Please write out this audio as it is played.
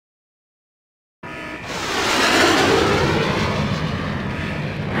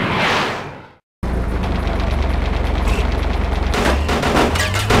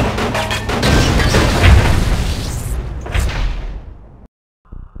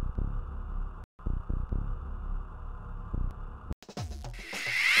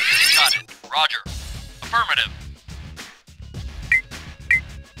Roger. Affirmative.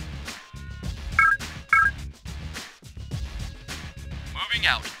 Moving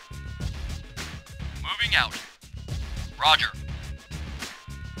out. Moving out. Roger.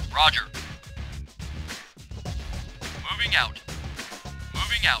 Roger. Moving out.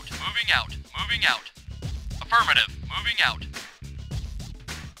 Moving out. Moving out. Moving out. Affirmative. Moving out.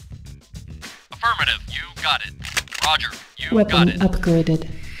 Affirmative. You got it. Roger. You Weapon got it. upgraded.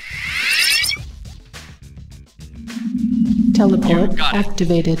 Teleport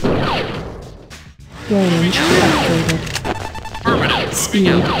activated. Range upgraded. Affirmative. Speed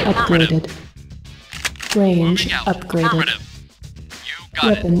Moving out. Affirmative. upgraded. Range Moving out. upgraded. Affirmative. You got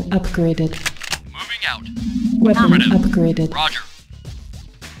Weapon it. upgraded. Moving out. Weapon Affirmative. upgraded. Roger.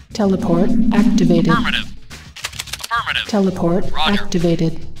 Teleport activated. Affirmative. Affirmative. Teleport Roger.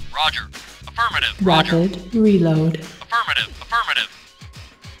 activated. Roger. Affirmative. Roger. Rapid reload. Affirmative. Affirmative.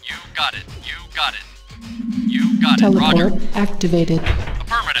 You got it. You got it. You got it. Teleport Roger. activated.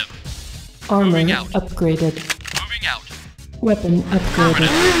 Affirmative. Armor Moving out. upgraded. Moving out. Weapon upgraded.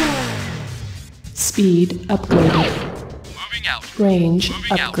 Affirmative. Speed upgraded. Moving out. Range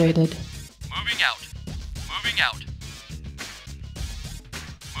Moving out. upgraded. Moving out. Moving out.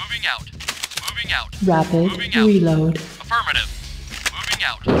 Moving out. Moving out. Rapid Moving out. reload. Affirmative. Moving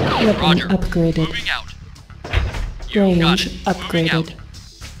out. Weapon Roger. upgraded. Moving out. You got Range it. Moving out. upgraded.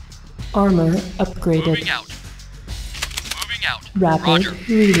 Armor upgraded. Moving out. Moving out. Rapid Roger.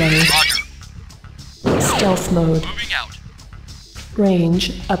 reload. Roger. Stealth mode. Moving out.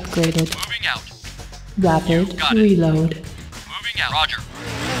 Range upgraded. Moving out. Rapid got it. reload. Moving out. Roger.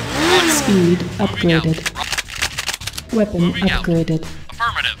 Roger. Speed Moving out. upgraded. Weapon Moving out. upgraded.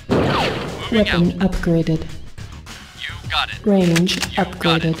 Affirmative. Moving Weapon out. upgraded. You got it. Range You got it.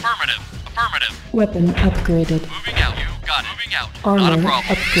 upgraded. Affirmative. Affirmative. Weapon upgraded. Moving out. You got it. Moving out. Not a Armor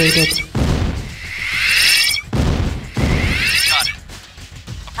problem. upgraded. Got it.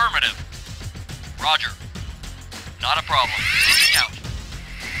 Affirmative. Roger. Not a problem. Moving out.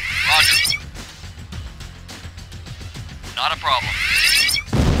 Roger. Not a problem.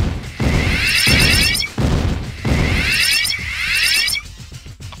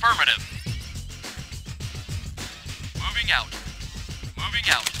 Affirmative. Moving out. Moving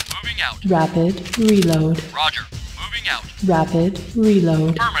out. Moving out. Rapid reload. Roger. Moving out. Rapid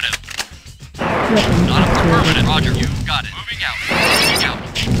reload. Affirmative. Weapon Not a affirmative. upgraded. Roger. You got it. Moving out. Moving out.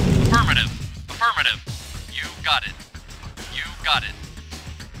 Affirmative. Affirmative. You got it. You got it.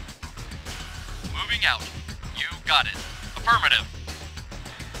 Moving out. You got it. Affirmative.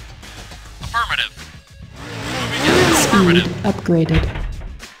 Affirmative. Moving out. Speed Affirmative. upgraded.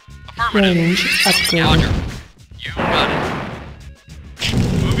 Affirmative. Range Moving out. upgraded. Roger. You got it.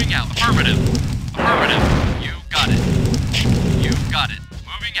 Moving out. Affirmative. Affirmative. You got it. You got it.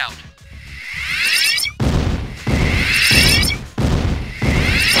 Moving out.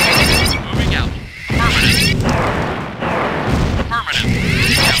 Moving out. Affirmative. Affirmative.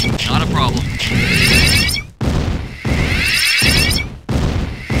 Moving out. Not a problem.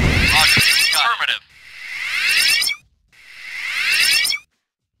 Roger. Got affirmative.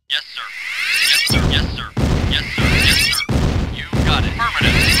 Yes, sir. Yes, sir. Yes, sir. Yes, sir. Yes, sir. You got it.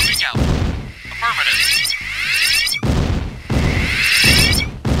 Affirmative. Moving out. Affirmative.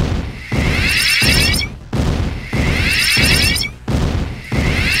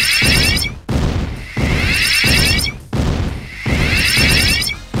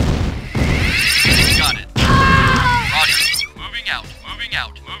 Got it. Roger. Moving out. Moving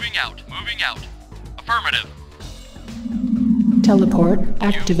out. Moving out. Moving out. Affirmative. Teleport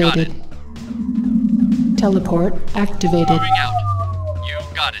activated. Teleport activated. Moving out. You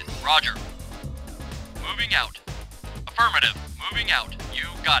got it. Roger. Moving out. Affirmative. Moving out. You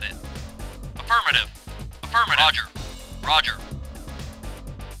got it. Affirmative. Affirmative. Roger. Roger.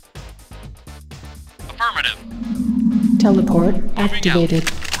 Affirmative. Teleport Moving activated.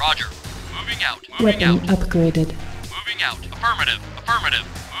 out. Roger. Moving out. Moving Weapon out. upgraded. Moving out. Affirmative. Affirmative.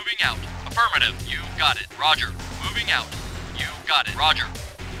 Moving out. Affirmative. You got it. Roger. Moving out. You got it. Roger.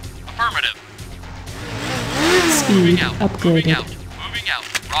 Affirmative. Speed Moving out. Moving upgraded. out. Moving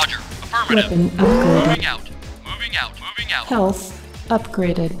out. Roger. Affirmative. Weapon upgraded. Moving out. Moving out. Moving out. Health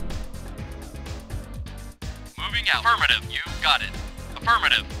upgraded. Moving out. Affirmative. You got it.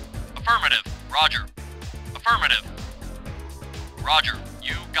 Affirmative. Affirmative. Roger. Affirmative. Roger.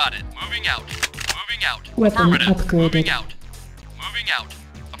 You got it. Moving out. Moving out. Weapon Affirmative. upgraded. Moving out. Moving out.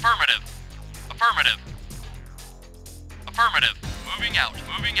 Affirmative. Affirmative. Affirmative. Moving out.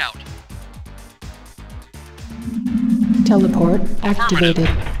 Moving out. Teleport activated.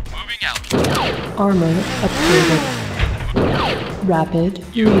 Moving out. Armor upgraded. Rapid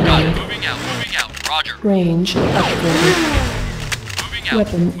You got it. reload. Moving out. Moving out. Roger. Range upgraded. Moving out.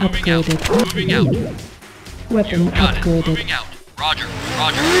 Weapon Moving out. upgraded. Moving out. Weapon You got it. upgraded. Moving out. Roger.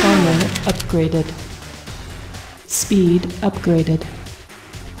 Roger. Armor upgraded. Speed upgraded.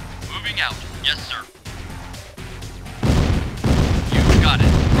 Moving out. Yes, sir. You got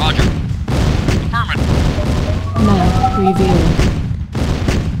it. Roger. Affirmative. Map revealed.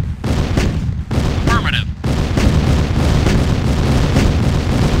 Affirmative.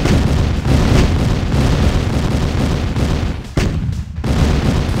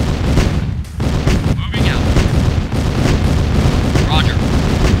 Moving out. Roger.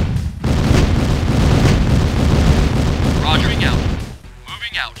 Rogering out.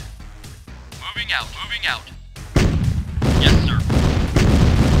 Moving out. Moving out. Moving out. Yes, sir.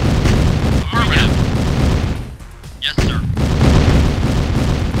 Affirmative. Yes, sir.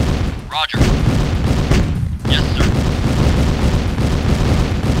 Roger. Yes, sir.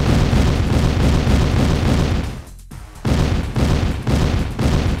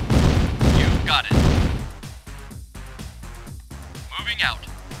 You got it. Moving out.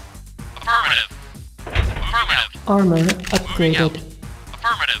 Affirmative. Affirmative. Armor Moving out. upgraded.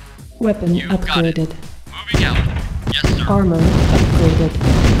 Affirmative. Weapon You got it. upgraded. Moving out. Yes, sir. Armor upgraded.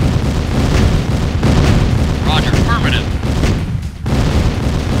 Roger. Affirmative.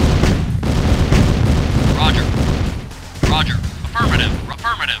 Roger. Roger. Affirmative.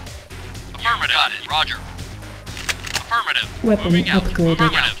 Affirmative. Affirmative. Got it. Roger. Affirmative. Weapon Moving out. upgraded.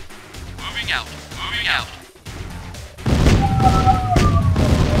 Affirmative. Moving out. Moving out.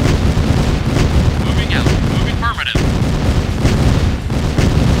 Moving out. Moving. Affirmative.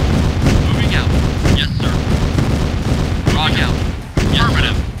 Moving out. Yes, sir. Roger. Out. Yes,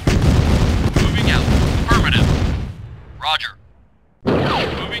 affirmative. Moving out. Affirmative. Roger. Moving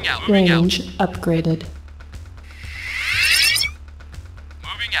out. Moving out. Range upgraded.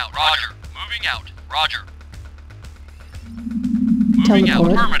 Moving out. Roger. Moving out. Roger. Moving out.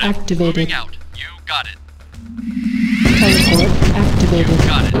 Teleport Affirmative. activated. Moving out. You got it. Teleport You activated.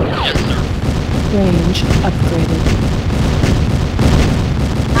 got it. Yes, sir. Range upgraded.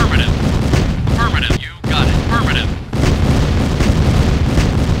 Affirmative. Affirmative. You got it. Affirmative.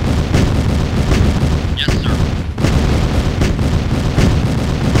 Yes, sir.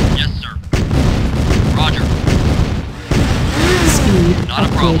 Yes, sir. Roger. Speed Not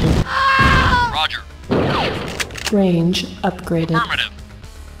a problem. upgraded. Roger. Range upgraded. Affirmative.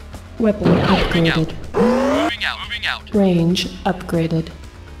 Weapon Moving out. upgraded. Moving out. Moving out. Range upgraded.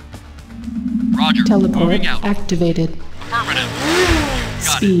 Roger. Teleport Moving out. activated. Affirmative. You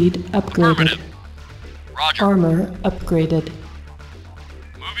got Speed it. upgraded. Affirmative. Roger. Armor upgraded.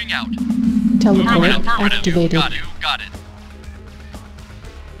 Moving out. Teleport Affirmative. Affirmative. You activated. got it. You got it.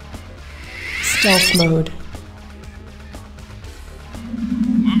 Stealth mode.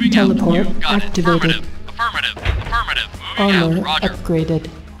 Moving Teleport out. You got activated. it. Affirmative. Affirmative. Affirmative. Moving Armor out. Roger. upgraded.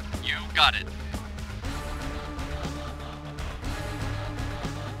 You got it.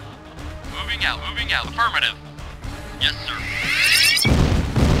 Moving out. Moving out. Affirmative. Yes, sir.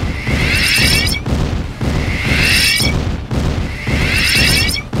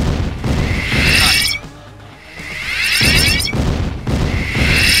 Got it.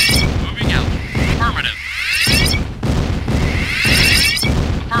 Moving out. Affirmative.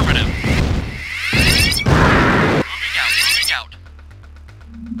 Affirmative. Moving out. Moving out.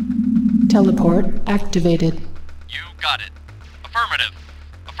 Teleport activated. You got it. Affirmative.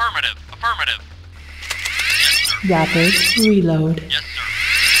 Affirmative. Affirmative. Yes, sir. Rapid reload. Yes, sir.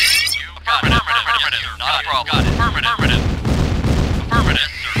 You got it. Affirmative. Yes, sir. Not a problem. Got it. Affirmative. Affirmative.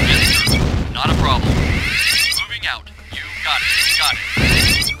 Yes, sir. Yes, sir. Not a problem. Moving out. You got it. Got it.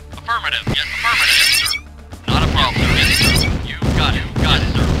 Affirmative. Yes, affirmative. Yes, sir. Not a problem. Yes, sir. You got it. Got it,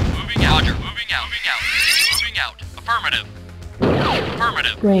 sir. Moving out. Roger. Moving out. Moving out. Moving out. Affirmative.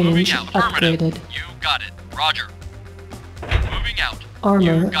 Affirmative. Range Moving out. Affirmative. upgraded. You got it. Roger. Moving out.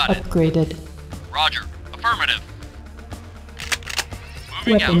 Armor You got it. upgraded. Roger. Affirmative.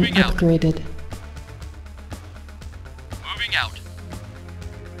 Moving out. Weapon Moving out. upgraded. Moving out.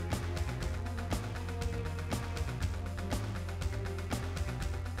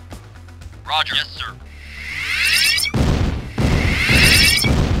 Roger. Yes, sir.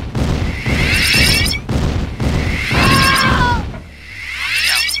 Moving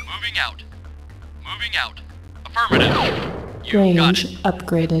out. Moving out. Moving out. Affirmative. You got Range it.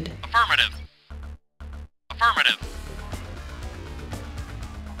 upgraded. Affirmative. Affirmative.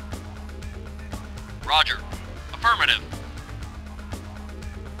 Roger. Affirmative.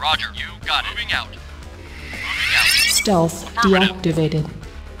 Roger. You got it. Moving out. Moving out. Stealth Affirmative. deactivated.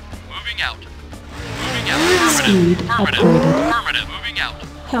 Moving out. Moving out. Affirmative. Speed upgraded. Affirmative. Moving out.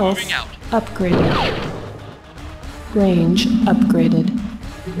 Health Moving out. upgraded. Range upgraded.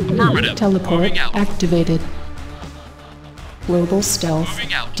 Affirmative. Teleport Moving out. activated. Global stealth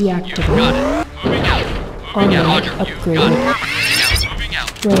Moving out. deactivated. You got it. Moving out. Moving Armor out. Roger. You got upgraded. it. Moving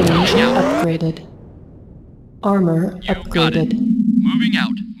out. Moving out. Range Moving out. upgraded. Armor You got it. upgraded. Moving out.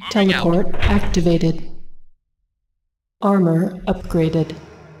 Moving out. Teleport activated. Armor upgraded.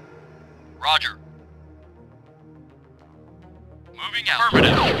 Roger. Moving out.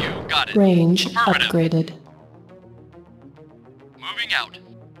 Affirmative. You got it. Range Affirmative. upgraded. Moving out.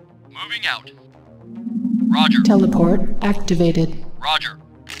 Moving out. Roger. Teleport activated. Roger.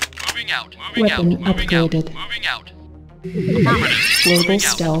 Moving out. Moving Weapon out. Moving upgraded. out. Moving out. Affirmative. Global Moving out.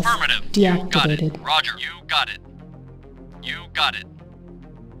 stealth Affirmative. You got deactivated. it. Roger. You got it. You got it.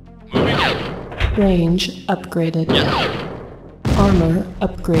 Moving out. Range upgraded. Yes, sir. Armor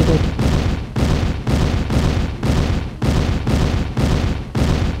upgraded.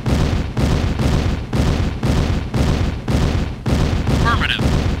 Affirmative.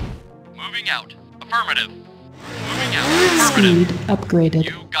 Moving out. Affirmative. Moving out. Speed Affirmative. upgraded.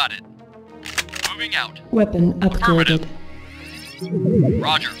 You got it. Moving out. Weapon upgraded.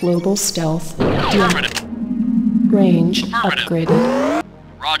 Roger. Global stealth deactivated. Affirmative. Range Affirmative. upgraded.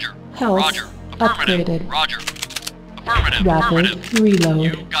 Roger. Health Roger. Affirmative. upgraded. Roger. Affirmative. Rapid Affirmative. reload.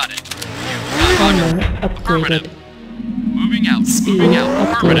 You got it. You got it. Armor Roger. upgraded. Affirmative. Moving out. Speed Moving out.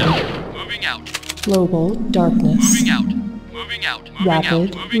 upgraded. Affirmative. Moving out. Global darkness. Moving out. Moving out. Moving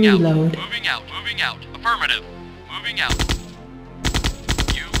Rapid out. Moving out. reload. Moving out. Moving out. Affirmative. Moving out.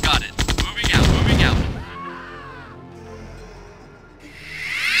 You got it. Moving out. Moving out.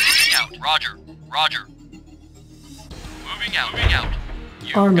 Moving out. Roger. Roger. Moving out. Moving out.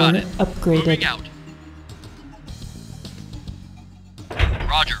 You Armor got it. upgraded. Moving out.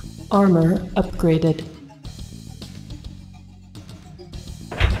 Roger. Armor upgraded.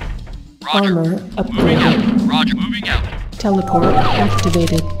 Roger. Armor Moving upgraded. out. Roger. Moving out. Teleport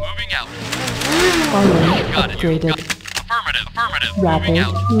activated. Moving out. Armor Got it. You upgraded. got it. Affirmative. Affirmative. Moving Rapid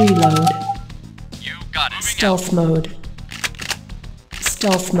out. reload. You got it. Moving out. Stealth mode.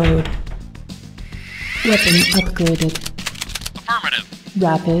 Stealth mode. Weapon upgraded. Affirmative.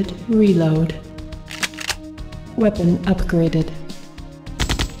 Rapid reload. Weapon upgraded.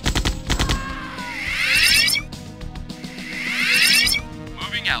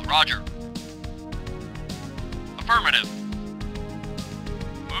 Moving out. Roger. Affirmative.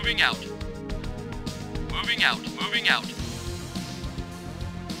 Moving out. Moving out. Moving out.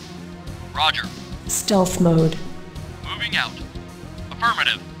 Roger. Stealth mode. Moving out.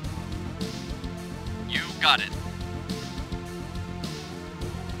 Affirmative. You got it.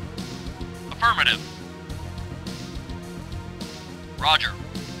 Affirmative. Roger.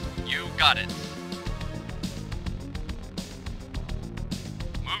 You got it.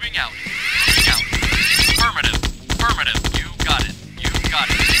 Moving out. Moving out. Affirmative. Affirmative. You got it. You got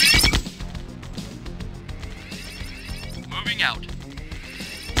it. Moving out.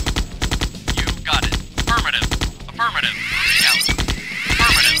 You got it. Affirmative. Affirmative. Moving out.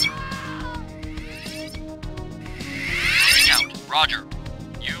 Affirmative. Moving out. Roger.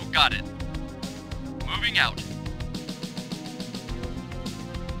 You got it. Moving out.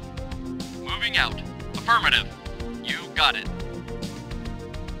 Moving out. Affirmative. You got it.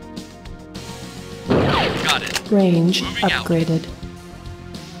 You got it. Range Moving out. upgraded.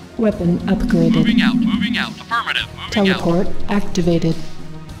 Weapon upgraded. Moving out. Moving out. Affirmative. Moving Teleport activated.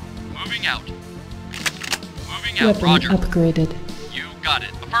 out. Moving out. Moving out. Weapon Roger. upgraded. You got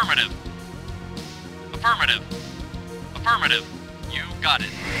it. Affirmative. Affirmative. Affirmative. You got it.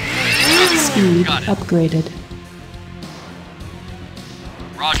 You Speed got it. upgraded.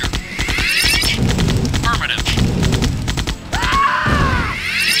 Roger. Affirmative.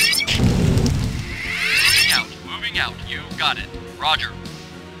 Moving out. Moving out. You got it. Roger.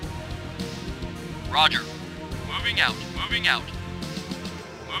 Roger. Moving out. Moving out.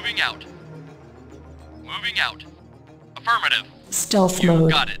 Moving out. Moving out. Affirmative. Stealth You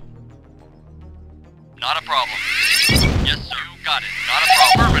mode. got it. Not a problem. Yes, sir. You got it. Not a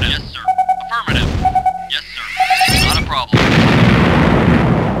problem. Affirmative. Yes, sir. Affirmative. Yes, sir. Not a problem.